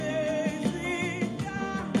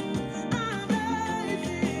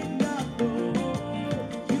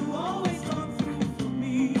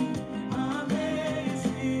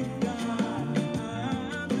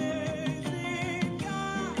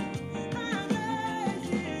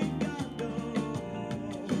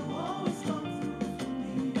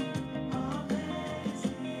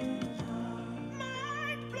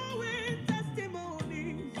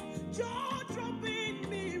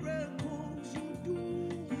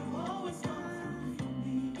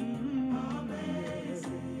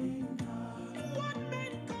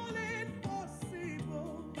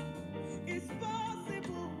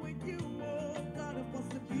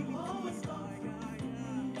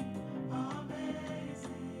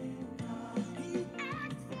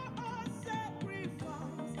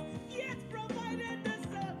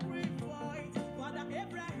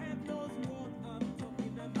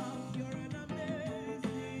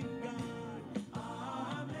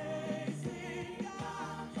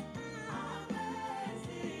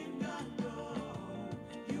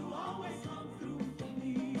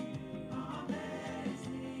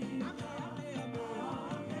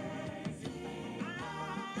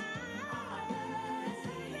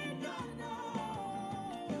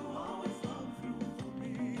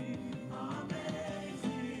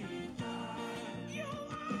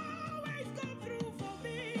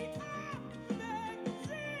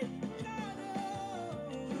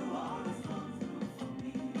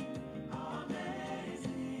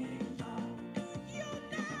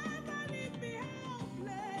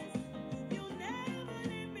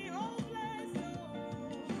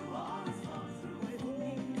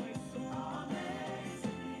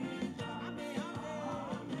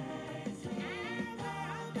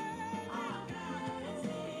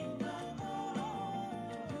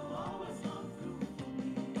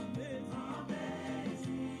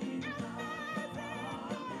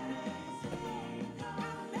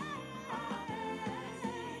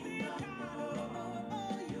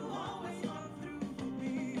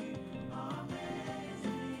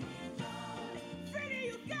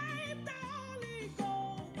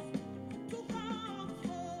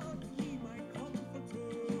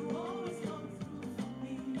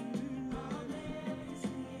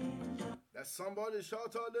Somebody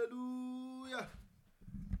shout hallelujah.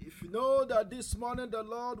 If you know that this morning the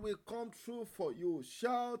Lord will come through for you,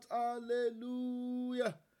 shout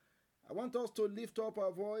hallelujah. I want us to lift up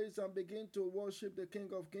our voice and begin to worship the King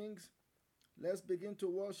of Kings. Let's begin to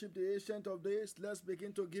worship the Ancient of Days. Let's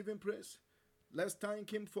begin to give him praise. Let's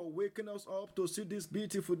thank him for waking us up to see this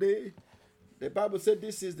beautiful day. The Bible said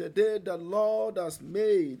this is the day the Lord has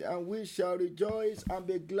made, and we shall rejoice and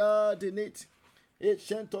be glad in it.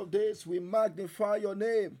 Ancient of Days, we magnify your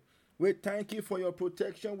name. We thank you for your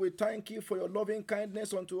protection. We thank you for your loving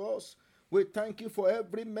kindness unto us. We thank you for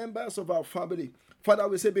every members of our family. Father,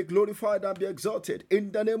 we say be glorified and be exalted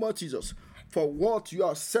in the name of Jesus for what you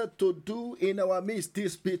are set to do in our midst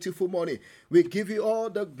this beautiful morning. We give you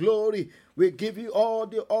all the glory. We give you all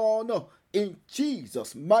the honor. In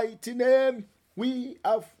Jesus' mighty name, we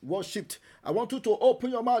have worshipped. I want you to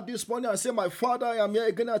open your mouth this morning and say, my Father, I am here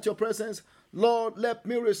again at your presence. Lord, let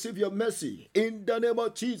me receive your mercy in the name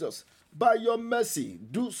of Jesus. By your mercy,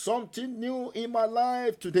 do something new in my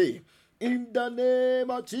life today. In the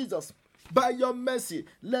name of Jesus. By your mercy,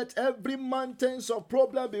 let every mountains of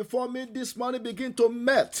problem before me this morning begin to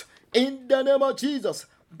melt. In the name of Jesus.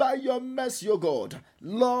 By your mercy, O God.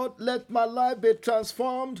 Lord, let my life be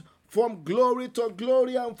transformed from glory to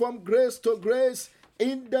glory and from grace to grace.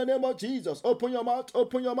 In the name of Jesus. Open your mouth.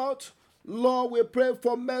 Open your mouth. Lord, we pray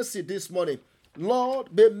for mercy this morning.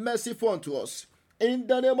 Lord, be merciful unto us. In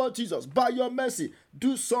the name of Jesus, by your mercy,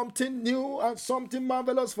 do something new and something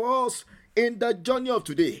marvelous for us in the journey of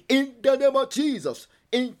today. In the name of Jesus,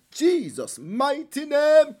 in Jesus' mighty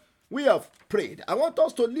name, we have prayed. I want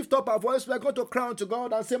us to lift up our voice. We are going to cry unto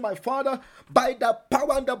God and say, my Father, by the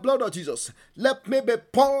power and the blood of Jesus, let me be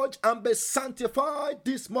purged and be sanctified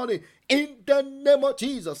this morning. In the name of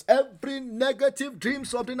Jesus, every negative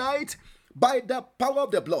dreams of the night, by the power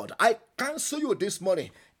of the blood, I cancel you this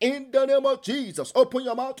morning. In the name of Jesus, open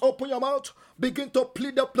your mouth, open your mouth. Begin to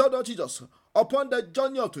plead the blood of Jesus upon the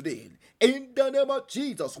journey of today. In the name of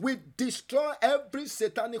Jesus, we destroy every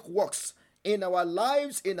satanic works in our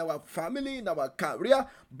lives, in our family, in our career,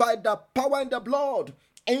 by the power and the blood.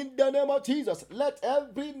 In the name of Jesus, let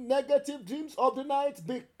every negative dreams of the night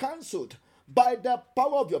be cancelled by the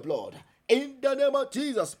power of your blood. In the name of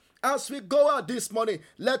Jesus, as we go out this morning,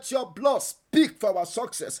 let your blood speak for our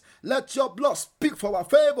success. Let your blood speak for our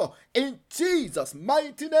favor. In Jesus'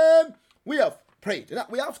 mighty name, we have prayed. Now,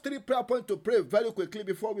 we have 3 prayer points to pray very quickly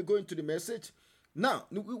before we go into the message. Now,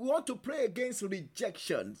 we want to pray against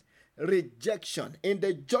rejection. Rejection in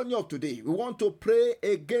the journey of today. We want to pray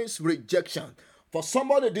against rejection. For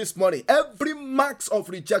somebody this morning, every marks of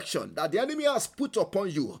rejection that the enemy has put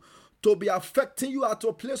upon you to be affecting you at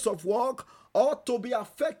a place of work, or to be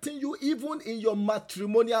affecting you even in your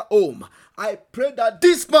matrimonial home, I pray that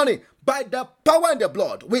this morning, by the power and the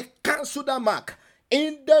blood, we cancel that mark.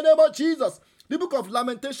 In the name of Jesus. The book of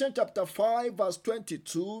Lamentation chapter 5 verse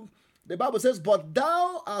 22, the Bible says, but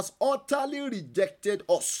thou hast utterly rejected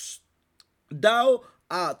us. Thou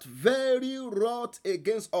art very wroth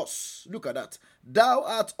against us. Look at that. Thou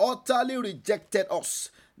art utterly rejected us.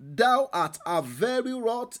 Thou art a very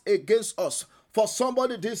wroth against us. For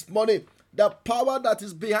somebody this morning, the power that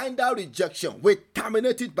is behind that rejection, we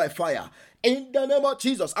terminate it by fire. In the name of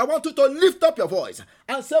Jesus, I want you to lift up your voice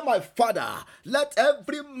and say, my Father, let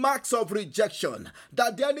every marks of rejection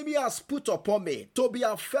that the enemy has put upon me to be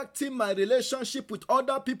affecting my relationship with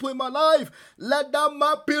other people in my life, let that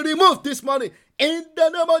mark be removed this morning. In the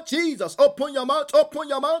name of Jesus, open your mouth, open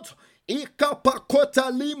your mouth. By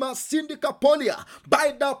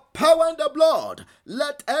the power and the blood,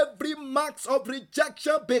 let every marks of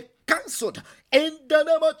rejection be cancelled. In the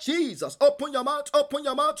name of Jesus, open your mouth, open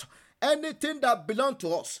your mouth. Anything that belongs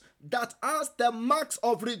to us that has the marks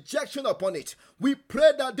of rejection upon it, we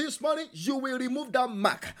pray that this morning you will remove that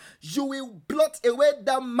mark. You will blot away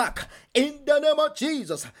that mark. In the name of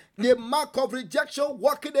Jesus, the mark of rejection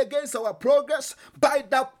working against our progress, by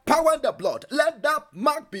the power and the blood, let that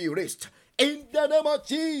mark be erased. In the name of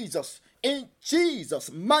Jesus, in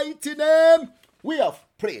Jesus' mighty name, we have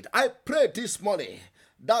prayed. I pray this morning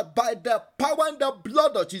that by the power and the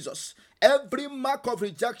blood of Jesus, every mark of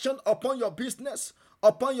rejection upon your business,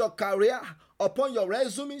 upon your career, upon your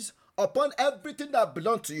resumes, upon everything that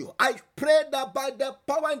belongs to you, I pray that by the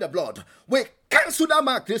power and the blood, we cancel that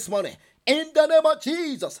mark this morning. In the name of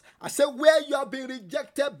Jesus, I say where you have been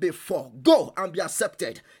rejected before, go and be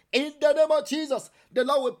accepted. In the name of Jesus, the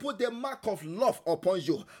Lord will put the mark of love upon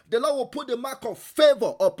you. The Lord will put the mark of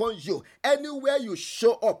favor upon you. Anywhere you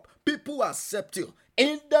show up, people will accept you.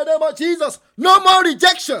 In the name of Jesus, no more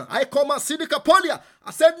rejection. I come as Sidika Polia.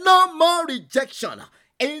 I said no more rejection.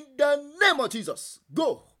 In the name of Jesus,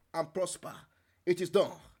 go and prosper. It is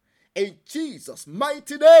done. In Jesus'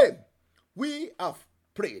 mighty name, we have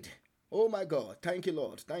prayed. Oh my God. Thank you,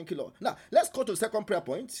 Lord. Thank you, Lord. Now, let's go to the second prayer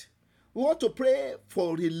point. We want to pray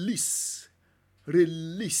for release.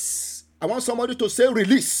 Release. I want somebody to say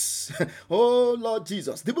release. Oh, Lord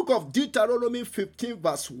Jesus. The book of Deuteronomy 15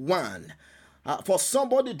 verse 1. For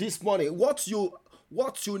somebody this morning, what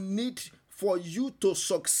you need for you to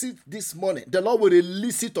succeed this morning, the Lord will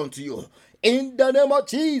release it unto you. In the name of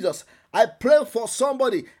Jesus, I pray for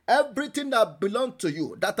somebody, everything that belongs to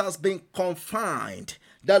you that has been confined,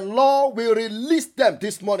 the Lord will release them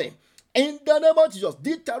this morning. In the name of Jesus,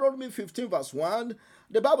 Deuteronomy 15 verse 1,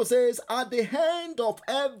 the Bible says, at the end of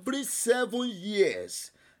every 7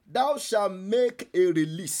 years, thou shalt make a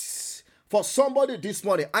release. For somebody this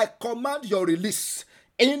morning, I command your release.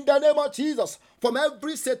 In the name of Jesus, from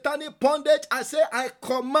every satanic bondage, I say, I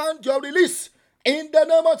command your release. In the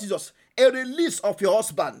name of Jesus, a release of your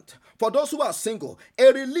husband. For those who are single,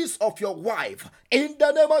 a release of your wife. In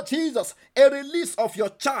the name of Jesus, a release of your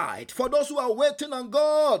child. For those who are waiting on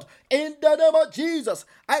God, in the name of Jesus,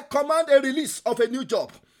 I command a release of a new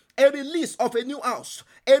job, a release of a new house,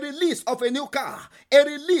 a release of a new car, a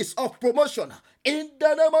release of promotion. In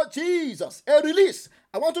the name of Jesus, a release.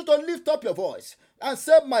 I want you to lift up your voice and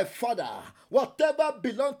say, my Father, whatever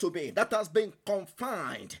belongs to me that has been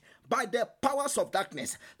confined by the powers of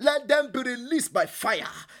darkness, let them be released by fire.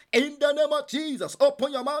 In the name of Jesus,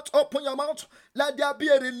 open your mouth, open your mouth. Let there be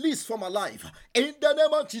a release from my life. In the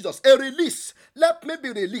name of Jesus, a release. Let me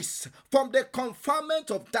be released from the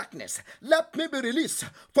confinement of darkness. Let me be released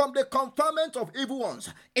from the confinement of evil ones.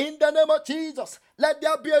 In the name of Jesus, let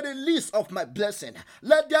there be a release of my blessing.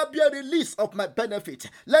 Let there be a release of my benefit.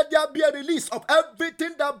 Let there be a release of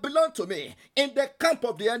everything that belongs to me in the camp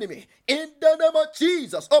of the enemy. In the name of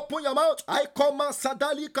Jesus, open your mouth. I command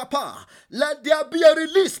Sadali Kappa. Let there be a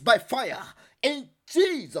release by fire. In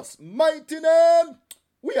Jesus' mighty name,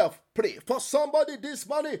 we have prayed. For somebody this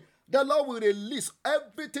morning, the Lord will release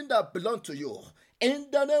everything that belongs to you. In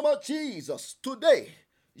the name of Jesus, today,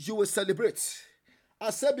 you will celebrate.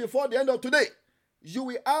 I said before the end of today, you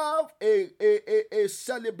will have a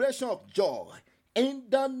celebration of joy. In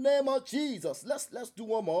the name of Jesus. Let's do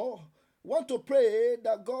one more. Want to pray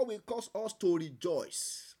that God will cause us to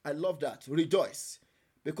rejoice. I love that. Rejoice.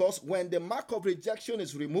 Because when the mark of rejection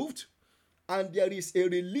is removed, and there is a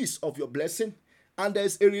release of your blessing, and there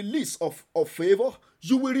is a release of favor,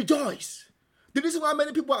 you will rejoice. The reason why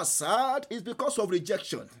many people are sad is because of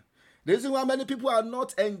rejection. The reason why many people are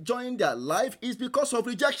not enjoying their life is because of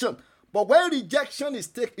rejection. But when rejection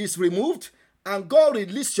is removed, and God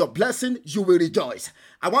release your blessing, you will rejoice.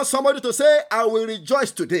 I want somebody to say, I will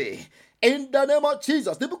rejoice today. In the name of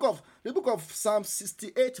Jesus. The book of Psalm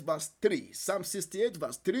 68 verse 3. Psalm 68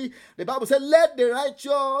 verse 3. The Bible says, let the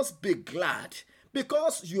righteous be glad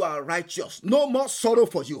because you are righteous. No more sorrow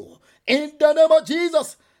for you. In the name of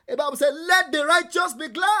Jesus. The Bible says, let the righteous be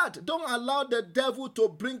glad. Don't allow the devil to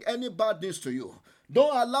bring any bad news to you.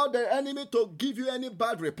 Don't allow the enemy to give you any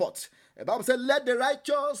bad report. The Bible says, let the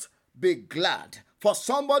righteous be glad. For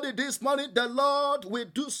somebody this morning, the Lord will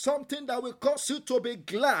do something that will cause you to be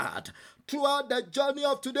glad throughout the journey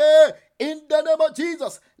of today. In the name of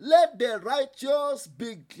Jesus, let the righteous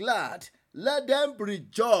be glad. Let them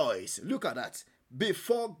rejoice. Look at that.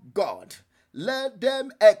 Before God. Let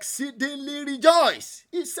them exceedingly rejoice.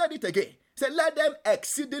 He said it again. He said, let them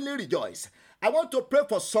exceedingly rejoice. I want to pray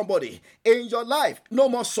for somebody in your life. No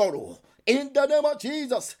more sorrow. In the name of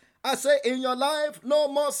Jesus. I say in your life, no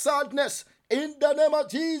more sadness. In the name of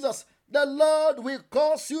Jesus, the Lord will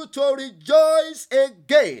cause you to rejoice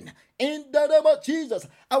again. In the name of Jesus,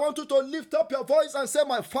 I want you to lift up your voice and say,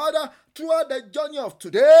 my Father, throughout the journey of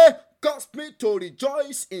today, cause me to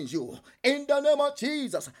rejoice in you. In the name of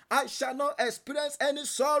Jesus, I shall not experience any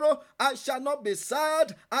sorrow. I shall not be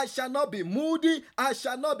sad. I shall not be moody. I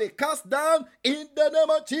shall not be cast down. In the name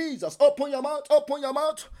of Jesus, open your mouth, open your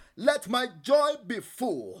mouth. Let my joy be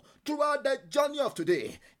full throughout the journey of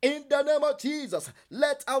today. In the name of Jesus,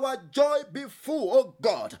 let our joy be full, oh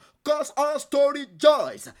God. Cause us to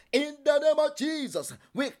rejoice. In the name of Jesus,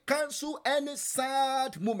 we cancel any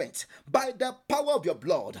sad moment by the power of your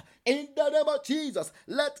blood. In the name of Jesus,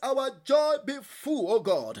 let our joy be full, oh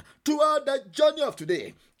God, throughout the journey of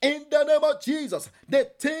today. In the name of Jesus, the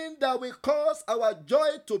thing that will cause our joy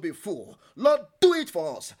to be full, Lord, do it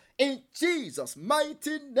for us. In Jesus'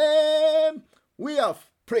 mighty name, we have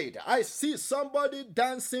prayed. I see somebody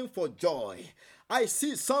dancing for joy. I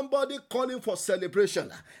see somebody calling for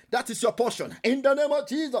celebration. That is your portion. In the name of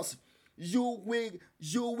Jesus, you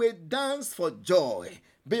will dance for joy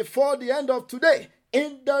before the end of today.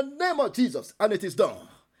 In the name of Jesus, and it is done.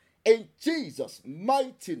 In Jesus'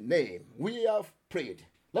 mighty name, we have prayed.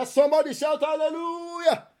 Let somebody shout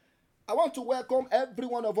hallelujah. I want to welcome every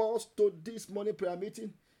one of us to this morning prayer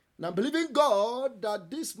meeting. And I'm believing God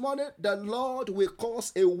that this morning the Lord will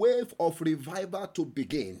cause a wave of revival to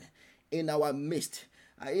begin in our midst.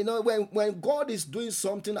 When God is doing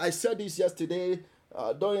something, I said this yesterday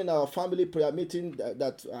during our family prayer meeting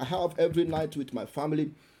that I have every night with my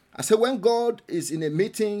family. I said when God is in a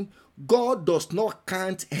meeting, God does not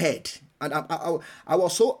count head. And I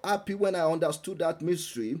was so happy when I understood that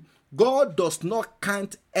mystery. God does not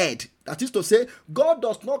count head. That is to say, God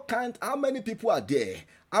does not count how many people are there,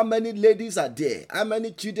 how many ladies are there, how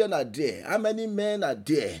many children are there, how many men are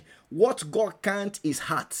there. What God counts is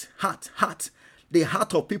heart. The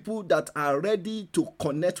heart of people that are ready to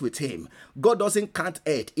connect with him. God doesn't count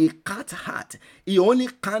head, he counts heart. He only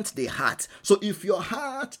counts the heart. So if your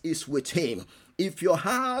heart is with him, if your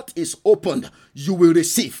heart is opened, you will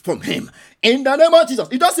receive from him. In the name of Jesus.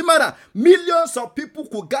 It doesn't matter. Millions of people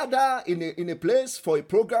could gather in a place for a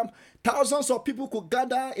program. Thousands of people could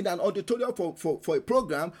gather in an auditorium for a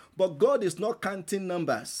program. But God is not counting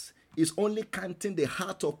numbers. He's only counting the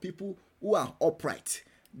heart of people who are upright.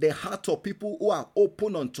 The heart of people who are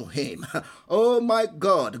open unto him. Oh my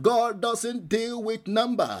God, God doesn't deal with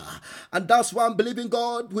number. And that's why I'm believing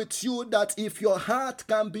God with you that if your heart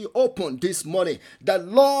can be opened this morning, the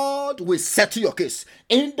Lord will settle your case.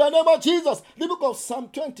 In the name of Jesus. The book of Psalm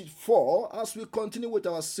 24, as we continue with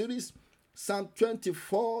our series, Psalm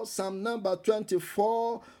 24, Psalm number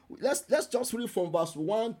 24. Let's just read from verse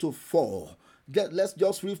 1 to 4. Let's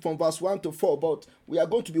just read from verse 1 to 4, but we are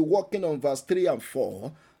going to be working on verse 3 and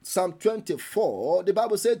 4. Psalm 24, the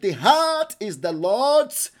Bible says, the heart is the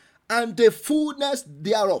Lord's, and the fullness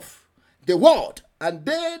thereof, the world, and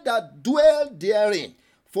they that dwell therein.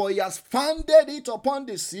 For he has founded it upon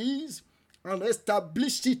the seas, and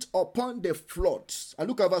established it upon the floods. And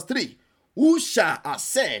look at verse 3. Who shall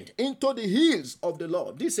ascend into the hills of the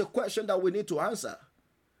Lord? This is a question that we need to answer.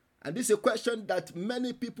 And this is a question that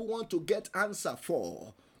many people want to get answer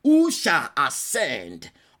for. Who shall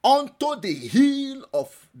ascend unto the hill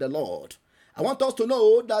of the Lord? I want us to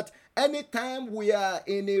know that anytime we are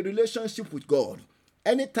in a relationship with God,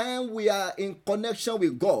 anytime we are in connection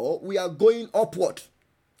with God, we are going upward.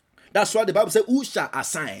 That's why the Bible says, who shall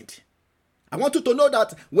ascend? I want you to know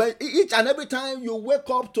that when each and every time you wake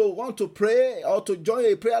up to want to pray or to join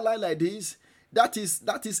a prayer line like this, that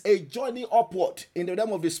is a journey upward in the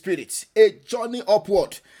realm of the spirit. A journey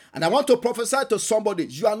upward. And I want to prophesy to somebody,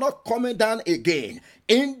 you are not coming down again.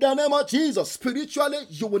 In the name of Jesus, spiritually,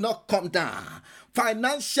 you will not come down.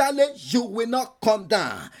 Financially, you will not come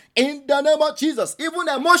down. In the name of Jesus, even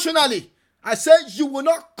emotionally, I say you will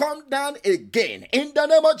not come down again. In the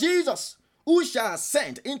name of Jesus, who shall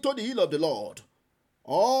ascend into the hill of the Lord?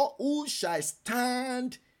 Or who shall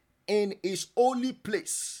stand in his holy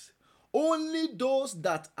place? Only those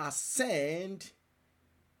that ascend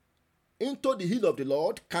into the hill of the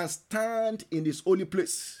Lord can stand in his holy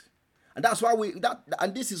place. And that's why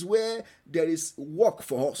and this is where there is work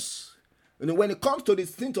for us. When it comes to the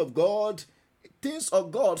things of God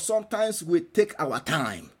sometimes will take our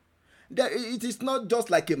time. It is not just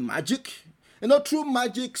like a magic. Through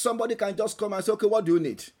magic, somebody can just come and say, okay, what do you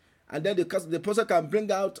need? And then the person can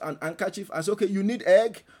bring out an handkerchief and say, okay, you need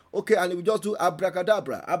egg. Okay, and we just do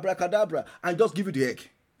abracadabra, and just give you the egg.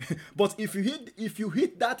 But if you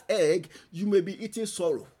hit that egg, you may be eating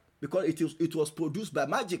sorrow because it was produced by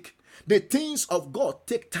magic. The things of God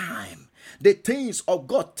take time. The things of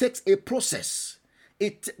God takes a process.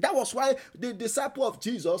 That was why the disciples of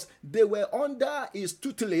Jesus, they were under his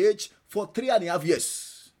tutelage for 3.5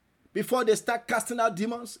 years. Before they start casting out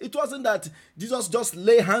demons, it wasn't that Jesus just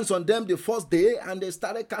lay hands on them the first day and they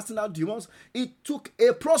started casting out demons. It took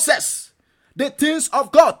a process. The things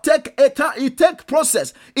of God take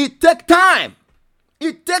process. It take time.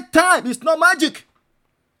 It take time. It's not magic.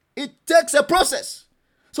 It takes a process.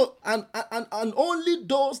 So and only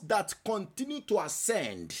those that continue to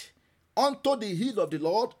ascend unto the hill of the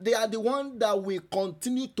Lord, they are the ones that will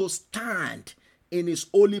continue to stand in his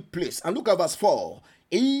holy place. And look at verse 4.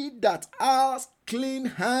 He that has clean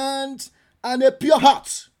hands and a pure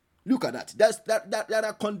heart. Look at that. There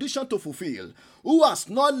are conditions to fulfill. Who has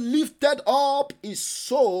not lifted up his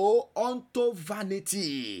soul unto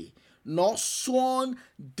vanity, nor sworn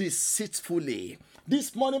deceitfully.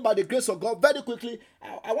 This morning, by the grace of God, very quickly,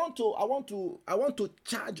 I want to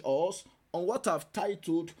charge us on what I've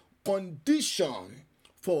titled "Condition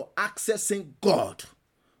for Accessing God."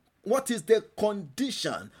 What is the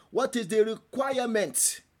condition? What is the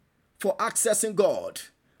requirement for accessing God?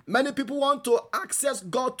 Many people want to access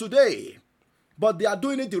God today, but they are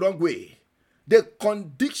doing it the wrong way. The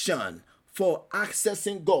condition for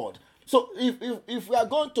accessing God. So if we are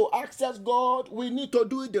going to access God, we need to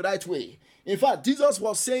do it the right way. In fact, Jesus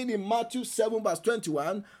was saying in Matthew 7 verse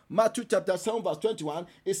 21, Matthew chapter 7 verse 21,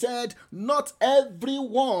 he said, not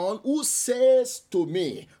everyone who says to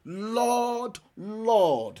me, Lord,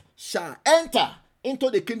 Lord, shall enter into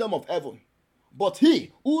the kingdom of heaven, but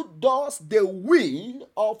he who does the will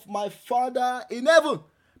of my Father in heaven.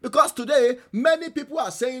 Because today, many people are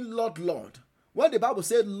saying, Lord, Lord. When the Bible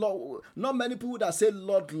says Lord, not many people that say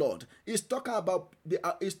Lord, Lord. It's talking about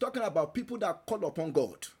people that call upon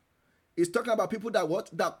God. It's talking about people that what?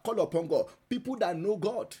 That call upon God. People that know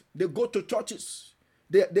God. They go to churches.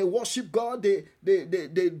 They worship God. They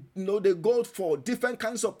go for different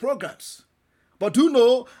kinds of programs. But you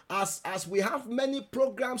know, as we have many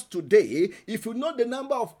programs today, if you know the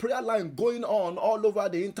number of prayer lines going on all over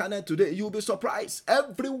the internet today, you'll be surprised.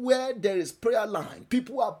 Everywhere there is prayer line.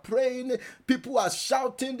 People are praying, people are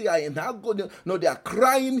shouting, they are in agony, they are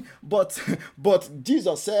crying. But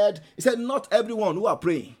Jesus said, he said, not everyone who are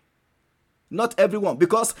praying. Not everyone,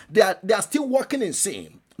 because they are still walking in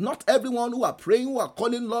sin. Not everyone who are praying, who are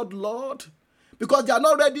calling Lord, Lord, because they are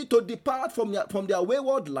not ready to depart from their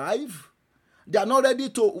wayward life. They are not ready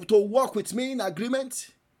to walk with me in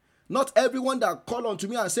agreement. Not everyone that call unto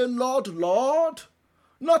me and say, Lord, Lord.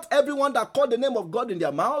 Not everyone that call the name of God in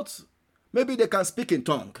their mouth. Maybe they can speak in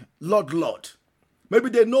tongue. Lord, Lord. Maybe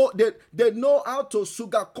they know how to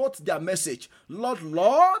sugarcoat their message. Lord,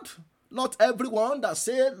 Lord. Not everyone that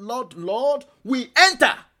say, Lord, Lord, we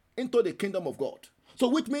enter into the kingdom of God. So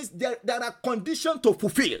which means there are conditions to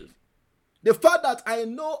fulfill. The fact that I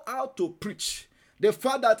know how to preach, the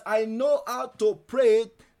fact that I know how to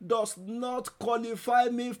pray does not qualify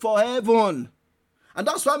me for heaven. And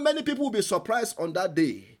that's why many people will be surprised on that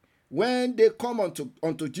day when they come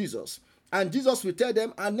unto Jesus. And Jesus will tell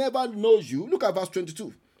them, I never know you. Look at verse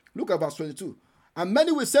 22. Look at verse 22. And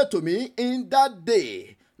many will say to me in that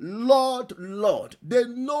day, Lord, Lord. They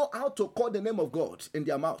know how to call the name of God in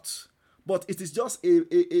their mouths. But it is just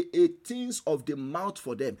a things of the mouth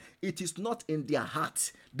for them. It is not in their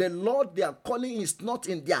heart. The Lord they are calling is not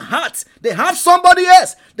in their heart. They have somebody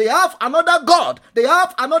else. They have another God. They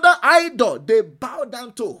have another idol. They bow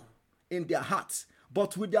down to in their hearts.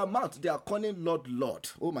 But with their mouth, they are calling Lord, Lord.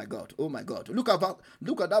 Oh my God, oh my God. Look at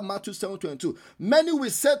that Matthew 7:22. Many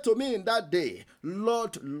will say to me in that day,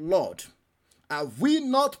 Lord, Lord, have we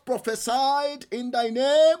not prophesied in thy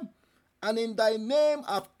name? And in thy name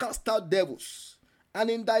have cast out devils, and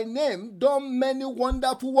in thy name done many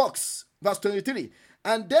wonderful works. Verse 23.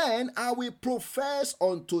 And then I will profess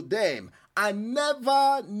unto them, I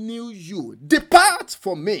never knew you. Depart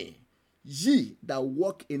from me, ye that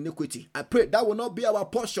walk iniquity. I pray that will not be our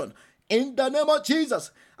portion in the name of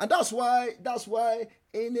Jesus. And that's why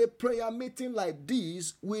in a prayer meeting like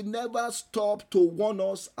this, we never stop to warn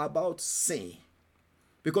us about sin.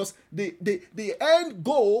 Because the end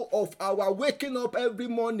goal of our waking up every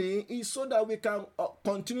morning is so that we can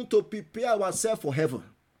continue to prepare ourselves for heaven.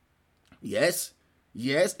 Yes,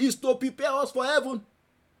 it's to prepare us for heaven.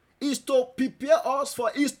 It's to prepare us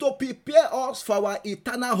for our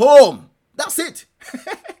eternal home. That's it.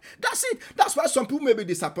 That's it. That's why some people may be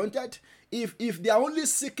disappointed if they are only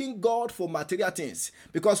seeking God for material things.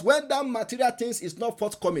 Because when that material things is not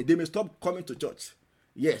forthcoming, they may stop coming to church.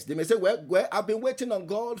 Yes, they may say, well, I've been waiting on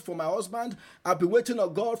God for my husband. I've been waiting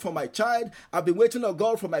on God for my child. I've been waiting on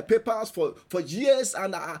God for my papers for years,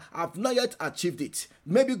 and I've not yet achieved it.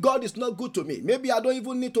 Maybe God is not good to me. Maybe I don't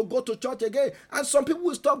even need to go to church again. And some people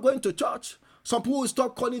will stop going to church. Some people will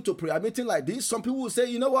stop calling to prayer meeting like this. Some people will say,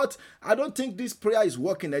 you know what? I don't think this prayer is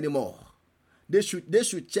working anymore. They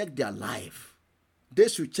should check their life. They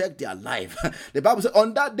should check their life. The Bible says,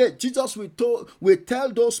 on that day, Jesus will tell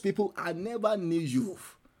those people, I never knew you.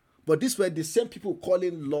 But these were the same people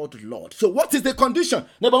calling Lord, Lord. So what is the condition?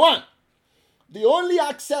 Number one, the only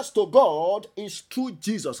access to God is through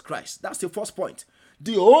Jesus Christ. That's the first point.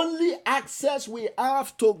 The only access we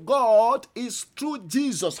have to God is through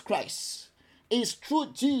Jesus Christ. It's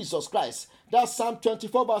through Jesus Christ. That's Psalm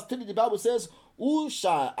 24 verse 3. The Bible says, who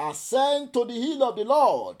shall ascend to the hill of the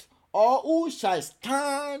Lord? Or who shall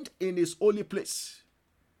stand in his holy place?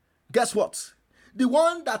 Guess what? The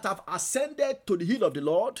one that have ascended to the hill of the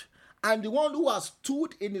Lord and the one who has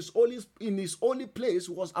stood in his holy place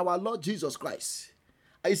was our Lord Jesus Christ.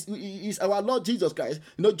 Is our Lord Jesus Christ.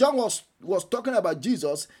 You know, John was talking about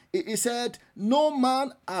Jesus. He said, no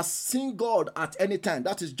man has seen God at any time.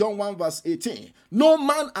 That is John 1 verse 18. No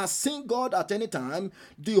man has seen God at any time.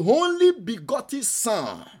 The only begotten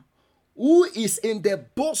Son, who is in the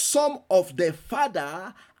bosom of the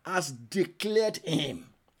Father, has declared him.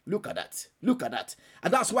 Look at that. Look at that.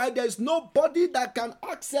 And that's why there is nobody that can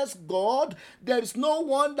access God. There is no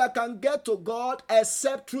one that can get to God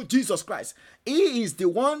except through Jesus Christ. He is the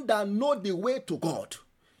one that knows the way to God.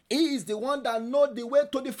 He is the one that knows the way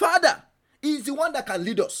to the Father. He is the one that can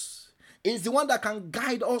lead us. He is the one that can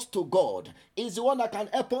guide us to God. He is the one that can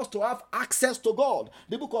help us to have access to God.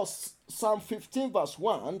 The book of Psalm 15 verse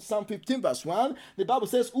 1, the Bible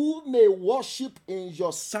says, who may worship in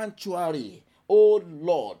your sanctuary, O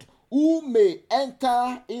Lord? Who may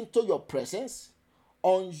enter into your presence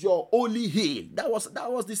on your holy hill? That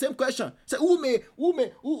was the same question. So who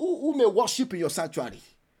may worship in your sanctuary?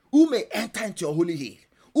 Who may enter into your holy hill?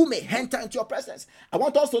 Who may enter into your presence? I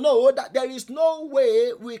want us to know that there is no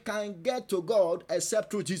way we can get to God except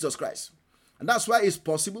through Jesus Christ. And that's why it's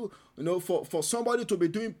possible, for somebody to be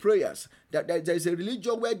doing prayers. That there is a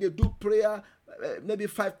religion where they do prayer maybe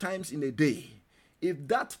 5 times in a day. If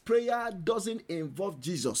that prayer doesn't involve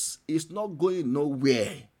Jesus, it's not going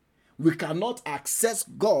nowhere. We cannot access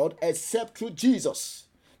God except through Jesus.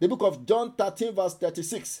 The book of John 13 verse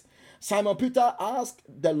 36. Simon Peter asked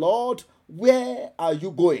the Lord, where are you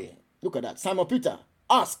going? Look at that. Simon Peter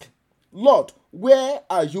asked, Lord, where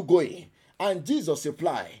are you going? And Jesus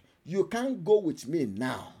replied, you can't go with me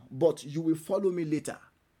now, but you will follow me later.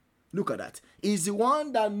 Look at that. He's the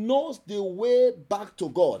one that knows the way back to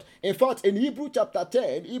God. In fact, in Hebrews chapter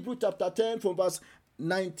 10 from verse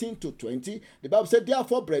 19 to 20, the Bible said,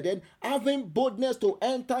 therefore, brethren, having boldness to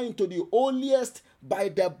enter into the holiest by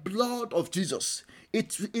the blood of Jesus.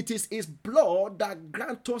 It is his blood that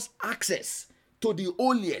grants us access to the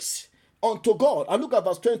holiest, unto God. And look at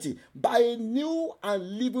verse 20. By a new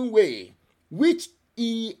and living way, which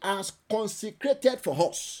he has consecrated for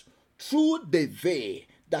us through the veil,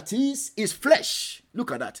 that is his flesh.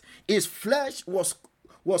 Look at that. His flesh was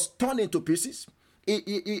torn into pieces.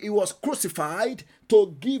 He was crucified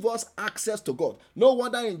to give us access to God. No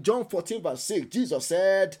wonder in John 14 verse 6, Jesus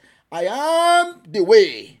said, I am the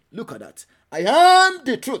way. Look at that. I am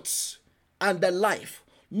the truth and the life.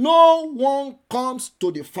 No one comes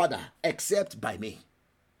to the Father except by me.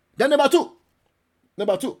 Then number two.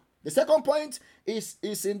 The second point is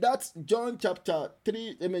in that John chapter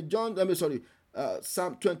 3,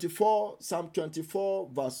 Psalm 24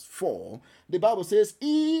 verse 4. The Bible says,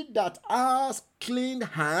 he that has clean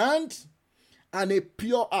hand and a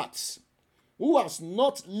pure heart, who has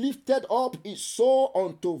not lifted up his soul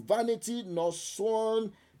unto vanity, nor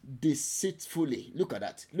sworn deceitfully. Look at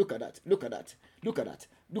that.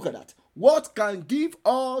 What can give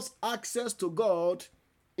us access to God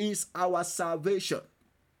is our salvation.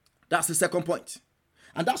 That's the second point.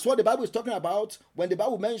 And that's what the Bible is talking about when the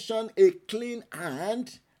Bible mentions a clean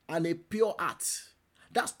hand and a pure heart.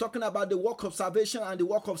 That's talking about the work of salvation and the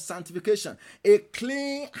work of sanctification. A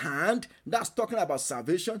clean hand, that's talking about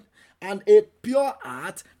salvation. And a pure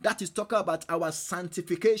heart, that is talking about our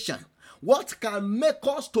sanctification. What can make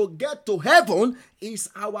us to get to heaven is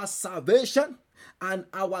our salvation and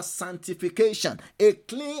our sanctification. A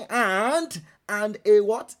clean hand and a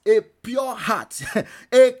what? A pure heart.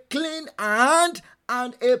 A clean hand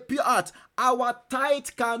and a pure heart. Our tithe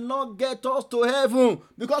cannot get us to heaven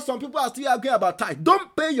because some people are still arguing about tithe.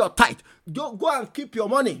 Don't pay your tithe. Go and keep your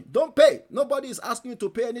money. Don't pay. Nobody is asking you to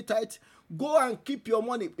pay any tithe. Go and keep your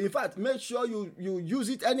money. In fact, make sure you use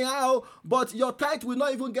it anyhow, but your tithe will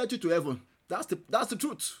not even get you to heaven. That's the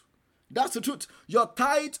truth. That's the truth. Your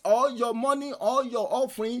tithe or your money or your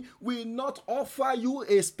offering will not offer you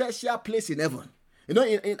a special place in heaven.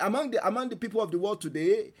 Among the people of the world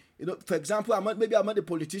today, for example, among the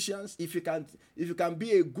politicians, if you can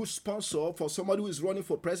be a good sponsor for somebody who is running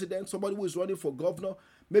for president, somebody who is running for governor,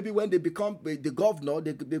 maybe when they become the governor,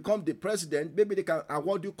 they become the president, maybe they can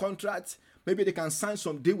award you contracts, maybe they can sign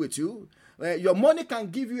some deal with you. Your money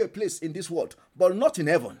can give you a place in this world, but not in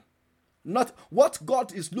heaven. Not what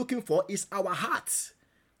God is looking for is our hearts.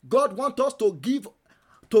 God wants us to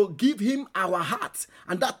give him our heart,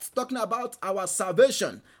 and that's talking about our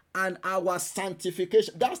salvation and our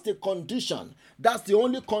sanctification. That's the condition. That's the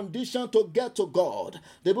only condition to get to God.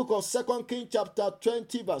 The book of 2 Kings chapter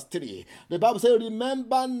 20 verse 3. The Bible says,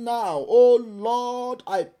 remember now, O Lord,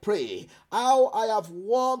 I pray, how I have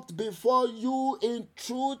walked before you in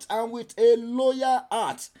truth and with a loyal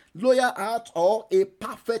heart or a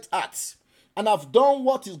perfect heart, and have done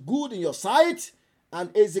what is good in your sight.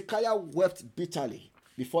 And Hezekiah wept bitterly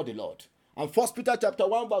before the Lord. And 1 Peter chapter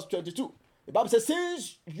 1 verse 22. The Bible says,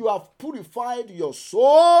 since you have purified your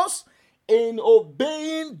souls in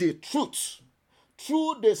obeying the truth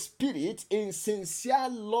through the Spirit in sincere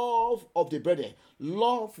love of the brethren,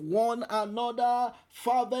 love one another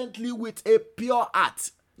fervently with a pure heart.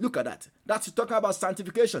 Look at that. That's talking about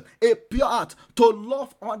sanctification. A pure heart. To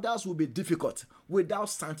love others will be difficult without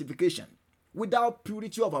sanctification, without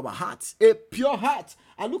purity of our hearts. A pure heart.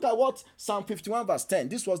 And look at what Psalm 51 verse 10.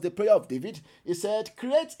 This was the prayer of David. He said,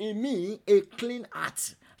 create in me a clean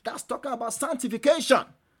heart. That's talking about sanctification.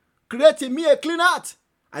 Create in me a clean heart.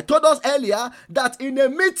 I told us earlier that in a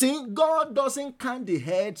meeting, God doesn't count the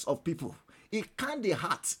heads of people. He counts the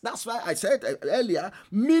hearts. That's why I said earlier,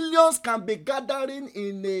 millions can be gathering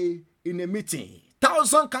in a meeting.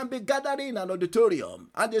 Thousands can be gathering in an auditorium.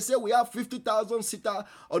 And they say we have 50,000 seater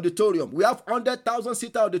auditorium. We have 100,000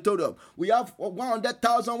 seater auditorium. We have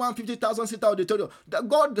 100,000, 150,000 seater auditorium.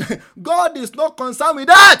 God is not concerned with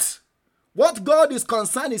that. What God is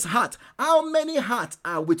concerned is heart. How many hearts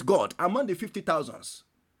are with God among the 50,000s?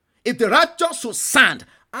 If the righteous should stand,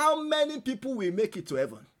 how many people will make it to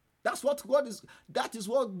heaven? That's what God is. That is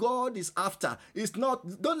what God is after. It's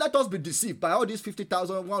not. Don't let us be deceived by all these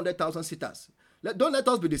 50,000, 100,000 sitters. Don't let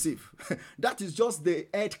us be deceived. That is just the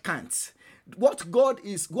head count. What God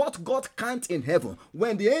counts in heaven.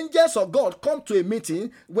 When the angels of God come to a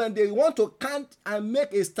meeting, when they want to count and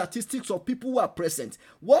make a statistics of people who are present,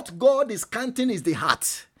 what God is counting is the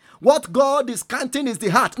heart. What God is counting is the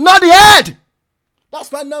heart, not the head.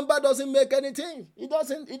 That's why number doesn't make anything. It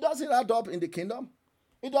doesn't add up in the kingdom.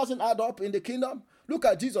 It doesn't add up in the kingdom. Look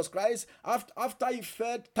at Jesus Christ. After he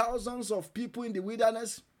fed thousands of people in the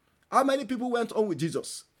wilderness, how many people went on with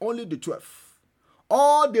Jesus? Only the 12.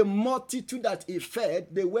 All the multitude that he fed,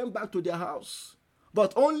 they went back to their house.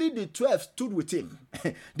 But only the 12 stood with him.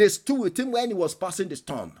 They stood with him when he was passing the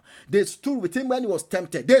storm. They stood with him when he was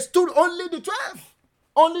tempted. They stood only the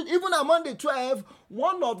 12. Even among the 12,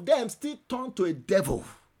 one of them still turned to a devil.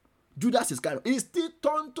 Judas Iscariot. He still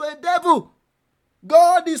turned to a devil.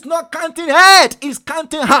 God is not counting head, he's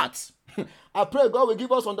counting hearts. I pray God will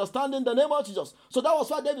give us understanding in the name of Jesus. So that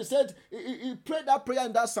was why David said, he prayed that prayer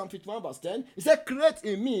in that Psalm 51 verse 10. He said, create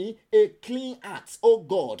in me a clean heart, O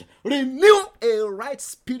God. Renew a right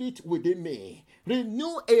spirit within me. I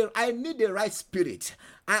need a right spirit.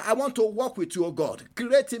 I want to walk with you, O God.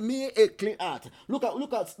 Create in me a clean heart. Look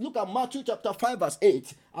at Matthew chapter 5 verse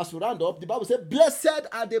 8. As we round up, the Bible says, blessed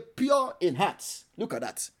are the pure in heart. Look at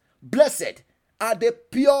that. Blessed are the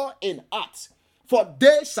pure in heart, for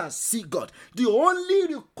they shall see God. The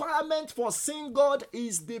only requirement for seeing God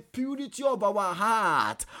is the purity of our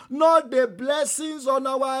heart, not the blessings on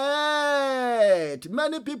our head.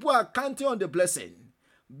 Many people are counting on the blessing.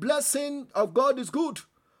 Blessing of God is good,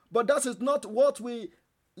 but that is not what we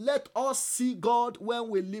let us see God when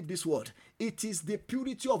we leave this world. It is the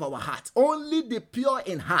purity of our heart. Only the pure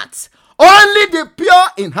in heart. Only the pure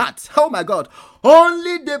in heart. Oh my God.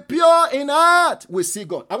 Only the pure in heart will see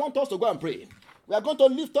God. I want us to go and pray. We are going to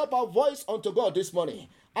lift up our voice unto God this morning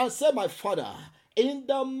and say, my Father, in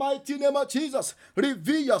the mighty name of Jesus,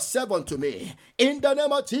 reveal yourself unto me. In the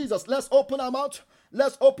name of Jesus, let's open our mouth.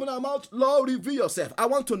 Let's open our mouth. Lord, reveal yourself. I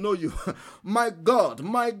want to know you. My God,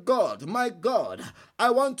 my God, my God.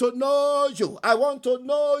 I want to know you. I want to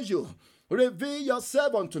know you. Reveal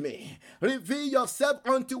yourself unto me. Reveal yourself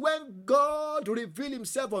unto when God revealed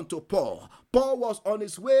himself unto Paul. Paul was on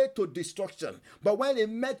his way to destruction. But when he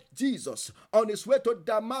met Jesus on his way to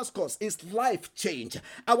Damascus, his life changed.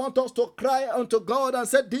 I want us to cry unto God and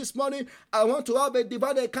say this morning, I want to have a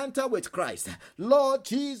divine encounter with Christ. Lord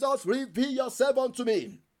Jesus, reveal yourself unto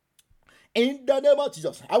me. In the name of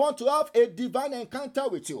Jesus, I want to have a divine encounter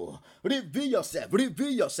with you. Reveal yourself. Reveal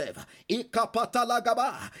yourself.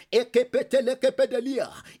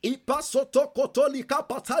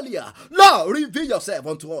 Lord, reveal yourself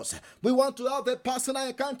unto us. We want to have a personal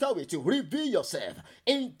encounter with you. Reveal yourself.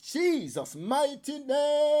 In Jesus' mighty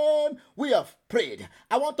name, we have prayed.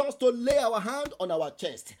 I want us to lay our hand on our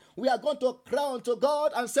chest. We are going to cry unto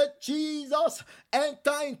God and say, Jesus,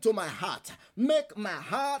 enter into my heart. Make my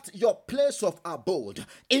heart your place of abode.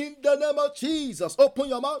 In the name of Jesus, open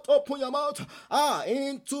your mouth, open your mouth.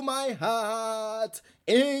 Into my heart,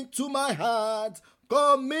 into my heart.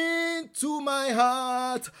 Come into my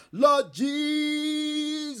heart, Lord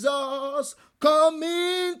Jesus. Come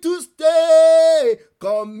in to stay,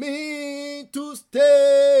 come in to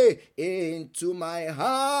stay into my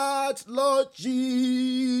heart, Lord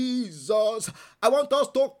Jesus. I want us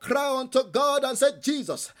to cry unto God and say,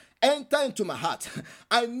 Jesus, Enter into my heart.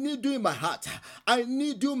 I need you in my heart. I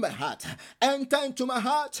need you in my heart. Enter into my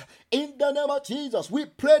heart. In the name of Jesus, we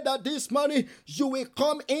pray that this morning you will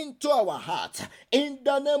come into our heart. In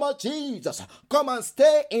the name of Jesus, come and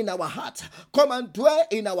stay in our heart. Come and dwell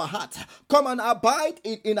in our heart. Come and abide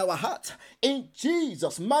in our heart. In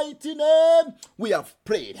Jesus' mighty name, we have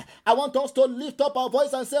prayed. I want us to lift up our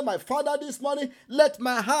voice and say, my Father, this morning, let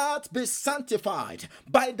my heart be sanctified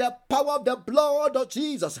by the power of the blood of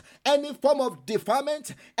Jesus. Any form of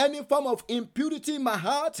defilement, any form of impurity in my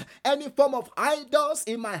heart, any form of idols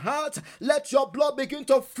in my heart, let your blood begin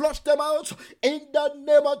to flush them out. In the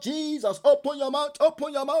name of Jesus, open your mouth,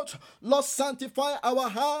 open your mouth. Lord, sanctify our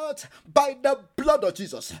heart by the blood of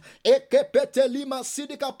Jesus.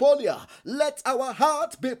 Let our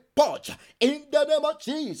heart be purged in the name of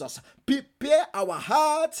Jesus. Prepare our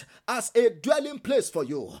heart as a dwelling place for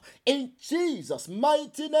you. In Jesus'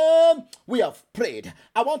 mighty name, we have prayed.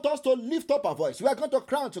 I want us to lift up our voice. We are going to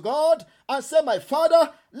cry to God and say, my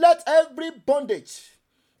Father, let every bondage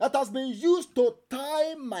that has been used to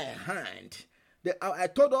tie my hand. I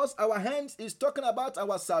told us our hands is talking about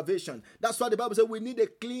our salvation. That's why the Bible says we need a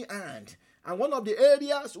clean hand. And one of the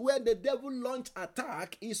areas where the devil launch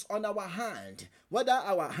attack is on our hand, whether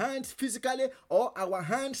our hand physically or our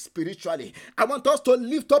hand spiritually. I want us to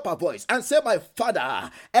lift up our voice and say, my Father,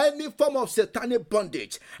 any form of satanic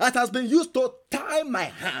bondage that has been used to tie my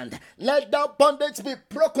hand, let that bondage be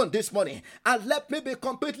broken this morning and let me be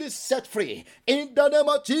completely set free. In the name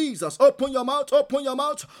of Jesus, open your mouth, open your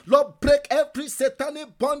mouth. Lord, break every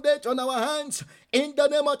satanic bondage on our hands. In the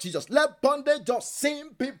name of Jesus, let bondage of sin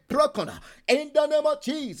be broken. In the name of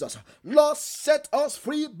Jesus, Lord, set us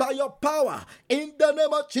free by your power. In the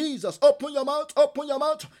name of Jesus, open your mouth, open your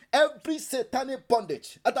mouth. Every satanic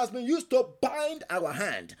bondage that has been used to bind our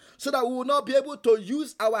hand so that we will not be able to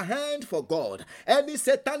use our hand for God. Any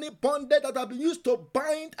satanic bondage that has been used to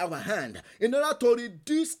bind our hand in order to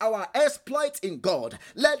reduce our exploits in God,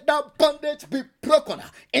 let that bondage be broken.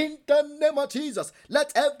 In the name of Jesus,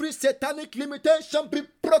 let every satanic limitation be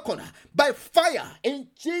broken by fire. In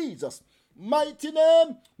Jesus' mighty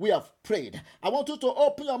name, we have prayed. I want you to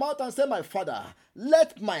open your mouth and say, my Father,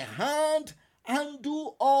 let my hand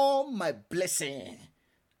undo all my blessing.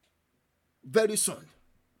 Very soon.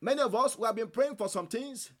 Many of us, we have been praying for some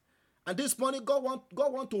things, and this morning God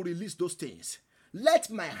want to release those things. Let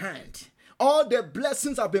my hand, all the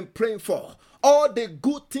blessings I've been praying for, all the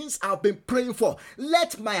good things I've been praying for,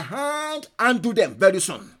 let my hand undo them very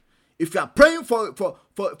soon. If you are praying for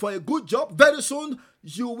a good job, very soon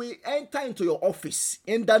you will enter into your office.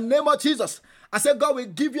 In the name of Jesus, I said God will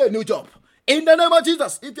give you a new job. In the name of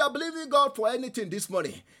Jesus, if you are believing God for anything this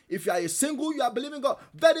morning, if you are a single, you are believing God,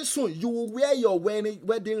 very soon you will wear your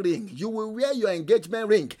wedding ring. You will wear your engagement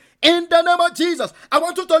ring. In the name of Jesus, I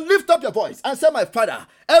want you to lift up your voice and say, my Father,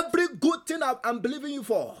 every good thing I'm believing you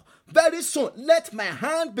for, very soon, let my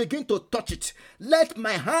hand begin to touch it. Let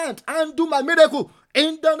my hand undo my miracle.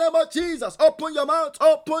 In the name of Jesus, open your mouth,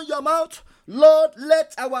 open your mouth. Lord,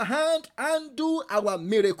 let our hand undo our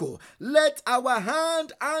miracle. Let our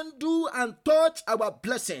hand undo and touch our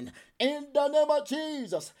blessing. In the name of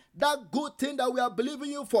Jesus, that good thing that we are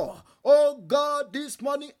believing you for. Oh God, this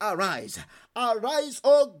morning arise. Arise,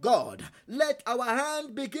 oh God. Let our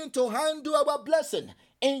hand begin to undo our blessing.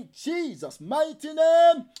 In Jesus' mighty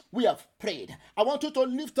name, we have prayed. I want you to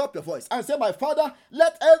lift up your voice and say, my Father,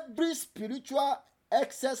 let every spiritual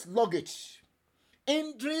excess luggage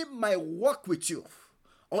hindering my walk with you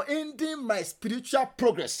or hindering my spiritual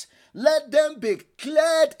progress, let them be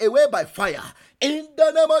cleared away by fire. In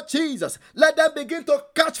the name of Jesus, let them begin to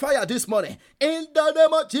catch fire this morning. In the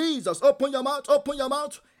name of Jesus, open your mouth, open your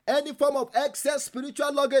mouth. Any form of excess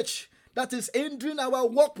spiritual luggage that is hindering our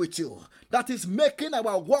walk with you, that is making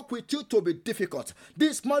our walk with you to be difficult,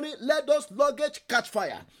 this morning, let those luggage catch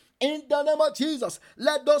fire. In the name of Jesus,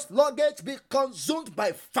 let those luggage be consumed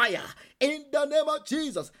by fire. In the name of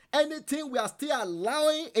Jesus, anything we are still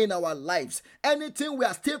allowing in our lives, anything we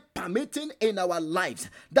are still permitting in our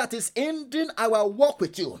lives that is hindering our walk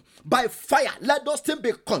with you, by fire, let those things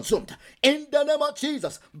be consumed. In the name of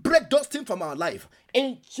Jesus, break those things from our life.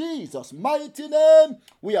 In Jesus' mighty name,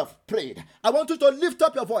 we have prayed. I want you to lift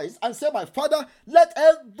up your voice and say, my Father, let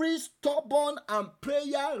every stubborn and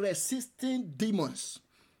prayer-resisting demons.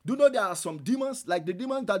 Do you know there are some demons, like the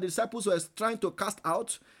demons that the disciples were trying to cast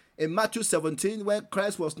out in Matthew 17 when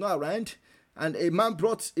Christ was not around, and a man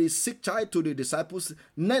brought a sick child to the disciples.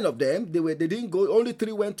 9 of them, they didn't go. Only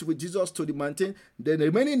 3 went with Jesus to the mountain. The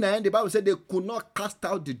remaining 9, the Bible said they could not cast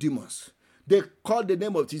out the demons. They called the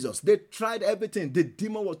name of Jesus. They tried everything. The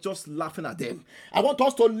demon was just laughing at them. I want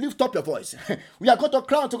us to lift up your voice. We are going to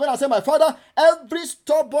cry to God and say, my Father, every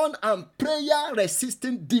stubborn and prayer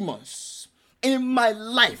resisting demons in my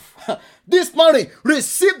life, this morning,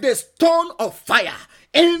 receive the stone of fire.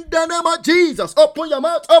 In the name of Jesus, open your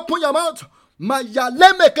mouth, open your mouth. I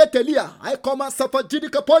command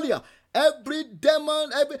Safajidicapolia. Every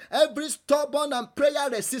demon, every stubborn and prayer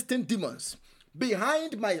resisting demons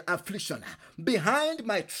behind my affliction, behind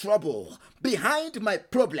my trouble, behind my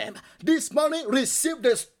problem, this morning receive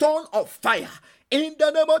the stone of fire. In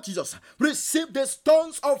the name of Jesus, receive the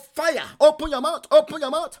stones of fire. Open your mouth, open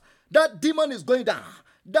your mouth. That demon is going down.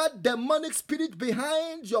 That demonic spirit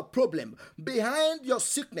behind your problem, behind your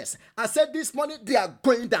sickness, I said this morning, they are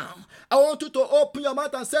going down. I want you to open your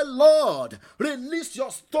mouth and say, Lord, release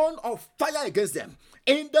your stone of fire against them.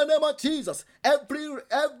 In the name of Jesus,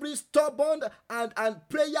 every stubborn and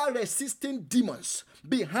prayer resisting demons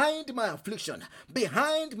behind my affliction,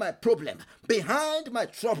 behind my problem, behind my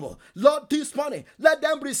trouble, Lord, this morning, let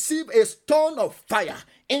them receive a stone of fire.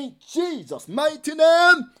 In Jesus' mighty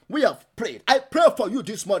name, we have prayed. I pray for you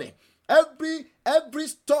this morning. Every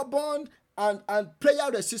stubborn and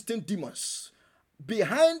prayer resisting demons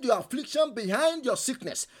behind your affliction, behind your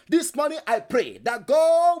sickness, this morning I pray that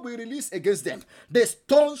God will release against them the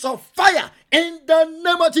stones of fire in the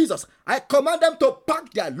name of Jesus. I command them to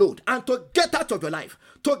pack their load and to get out of your life,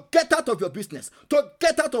 to get out of your business, to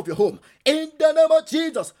get out of your home. In the name of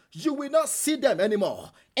Jesus, you will not see them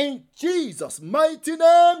anymore. In Jesus' mighty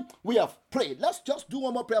name, we have prayed. Let's just do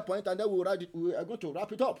one more prayer point and then we are going to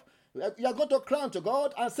wrap it up. You are going to cry to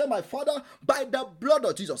God and say, my Father, by the blood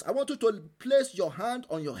of Jesus, I want you to place your hand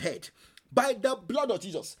on your head. By the blood of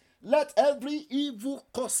Jesus, let every evil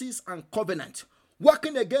curses and covenant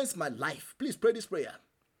working against my life, please pray this prayer.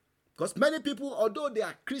 Because many people, although they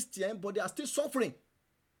are Christian, but they are still suffering.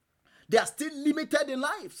 They are still limited in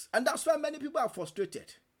lives. And that's why many people are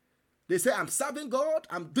frustrated. They say, I'm serving God.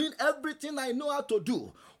 I'm doing everything I know how to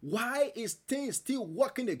do. Why is things still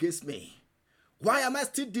working against me? Why am I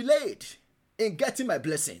still delayed in getting my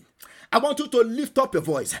blessing? I want you to lift up your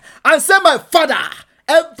voice and say, my Father,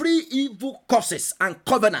 every evil curses and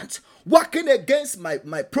covenant working against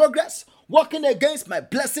my progress, working against my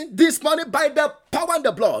blessing this morning by the power and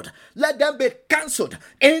the blood, let them be cancelled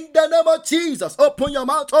in the name of Jesus. Open your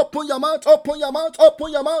mouth, open your mouth, open your mouth,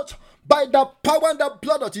 open your mouth. By the power and the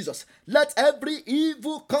blood of Jesus, let every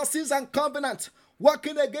evil curses and covenant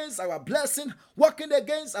working against our blessing, working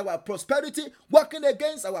against our prosperity, working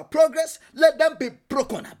against our progress, let them be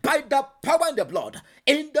broken by the power and the blood.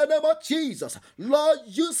 In the name of Jesus, Lord,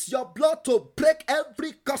 use your blood to break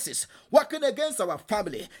every curses working against our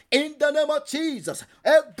family. In the name of Jesus,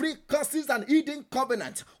 every curses and hidden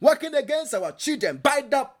covenant working against our children by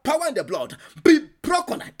the power and the blood be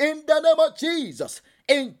broken in the name of Jesus.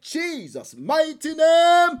 In Jesus' mighty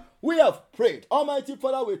name, we have prayed. Almighty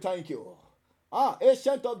Father, we thank you.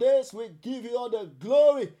 Ancient of days, we give you all the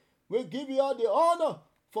glory. We give you all the honor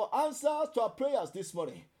for answers to our prayers this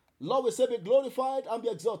morning. Lord, we say be glorified and be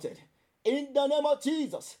exalted. In the name of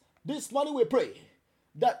Jesus, this morning we pray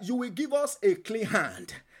that you will give us a clean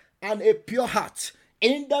hand and a pure heart.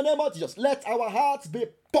 In the name of Jesus, let our hearts be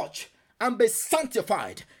purged and be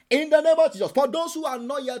sanctified. In the name of Jesus, for those who are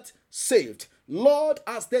not yet saved, Lord,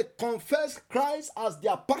 as they confess Christ as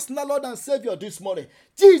their personal Lord and Savior this morning,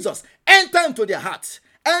 Jesus, enter into their hearts.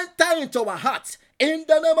 Enter into our hearts. In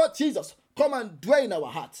the name of Jesus, come and dwell in our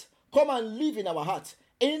hearts. Come and live in our hearts.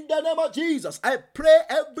 In the name of Jesus, I pray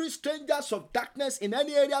every strangers of darkness in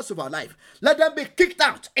any areas of our life, let them be kicked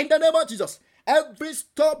out. In the name of Jesus, every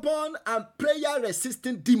stubborn and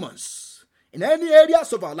prayer-resisting demons in any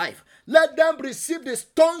areas of our life, let them receive the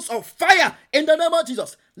stones of fire in the name of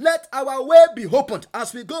Jesus. Let our way be opened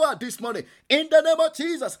as we go out this morning. In the name of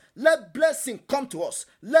Jesus, let blessing come to us.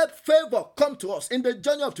 Let favor come to us in the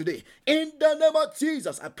journey of today. In the name of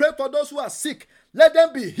Jesus, I pray for those who are sick. Let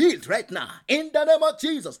them be healed right now. In the name of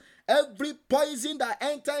Jesus, every poison that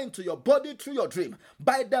enter into your body through your dream,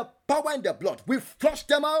 by the power and the blood, we flush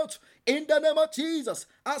them out. In the name of Jesus,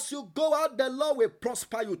 as you go out, the Lord will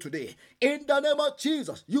prosper you today. In the name of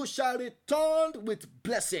Jesus, you shall return with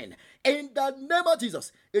blessing. In the name of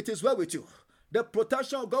Jesus, it is well with you. The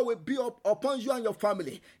protection of God will be upon you and your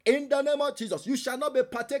family. In the name of Jesus, you shall not be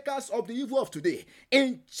partakers of the evil of today.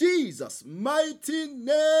 In Jesus' mighty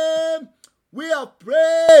name, we have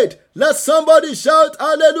prayed. Let somebody shout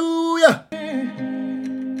hallelujah.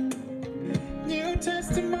 New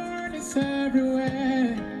testimonies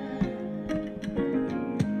everywhere.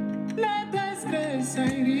 Let us grace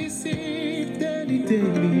I receive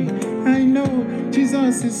daily. I know Jesus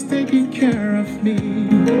Jesus is taking care of me.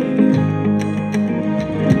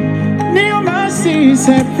 New mercies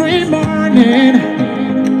every morning.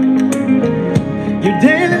 You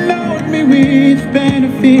daily load me with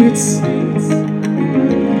benefits.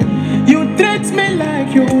 You treat me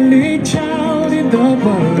like your only child in the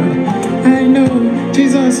world. I know,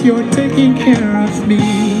 Jesus, you're taking care of me.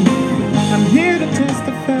 I'm here to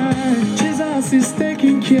testify, Jesus is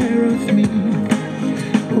taking care of me.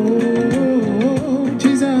 Oh,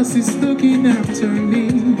 Jesus is looking after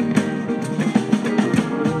me.